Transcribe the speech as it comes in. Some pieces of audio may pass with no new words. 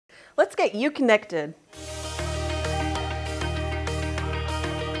get you connected.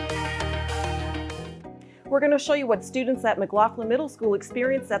 We're going to show you what students at McLaughlin Middle School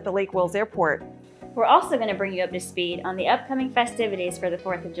experienced at the Lake Wales Airport. We're also going to bring you up to speed on the upcoming festivities for the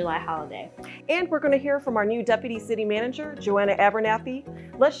 4th of July holiday. And we're going to hear from our new Deputy City Manager, Joanna Abernathy.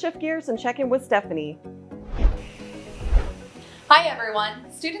 Let's shift gears and check in with Stephanie. Hi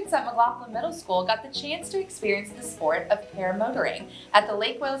everyone! Students at McLaughlin Middle School got the chance to experience the sport of paramotoring at the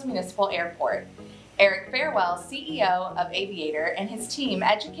Lake Wales Municipal Airport. Eric Farewell, CEO of Aviator, and his team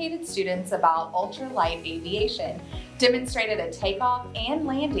educated students about ultralight aviation, demonstrated a takeoff and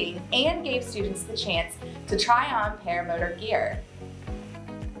landing, and gave students the chance to try on paramotor gear.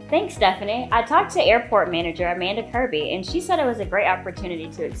 Thanks, Stephanie. I talked to airport manager Amanda Kirby, and she said it was a great opportunity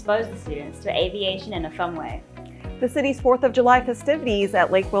to expose the students to aviation in a fun way. The city's 4th of July festivities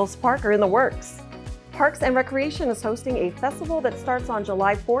at Lake Wales Park are in the works. Parks and Recreation is hosting a festival that starts on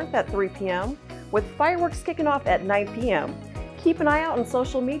July 4th at 3 p.m. with fireworks kicking off at 9 p.m. Keep an eye out on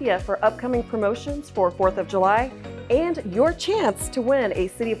social media for upcoming promotions for 4th of July and your chance to win a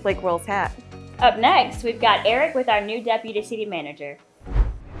City of Lake Wales hat. Up next, we've got Eric with our new Deputy City Manager.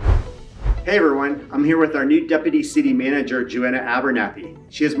 Hey everyone, I'm here with our new Deputy City Manager, Joanna Abernathy.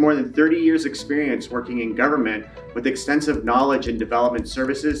 She has more than 30 years experience working in government with extensive knowledge in development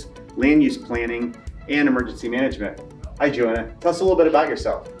services, land use planning, and emergency management. Hi Joanna, tell us a little bit about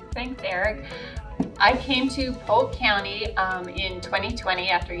yourself. Thanks, Eric. I came to Polk County in 2020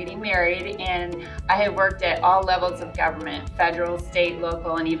 after getting married, and I had worked at all levels of government, federal, state,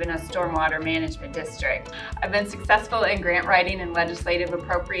 local, and even a stormwater management district. I've been successful in grant writing and legislative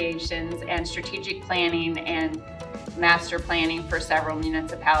appropriations and strategic planning and master planning for several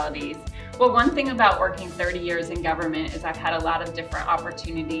municipalities. Well, one thing about working 30 years in government is I've had a lot of different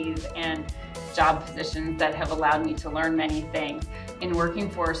opportunities and job positions that have allowed me to learn many things. In working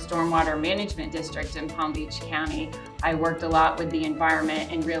for a stormwater management district in Palm Beach County, I worked a lot with the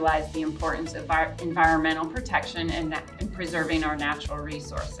environment and realized the importance of environmental protection and preserving our natural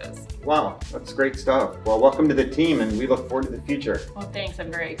resources. Wow, that's great stuff. Well, welcome to the team, and we look forward to the future. Well, thanks.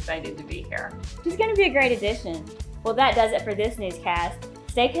 I'm very excited to be here. She's going to be a great addition. Well, that does it for this newscast.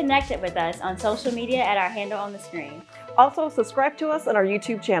 Stay connected with us on social media at our handle on the screen. Also, subscribe to us on our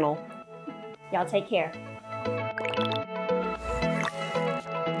YouTube channel. Y'all take care.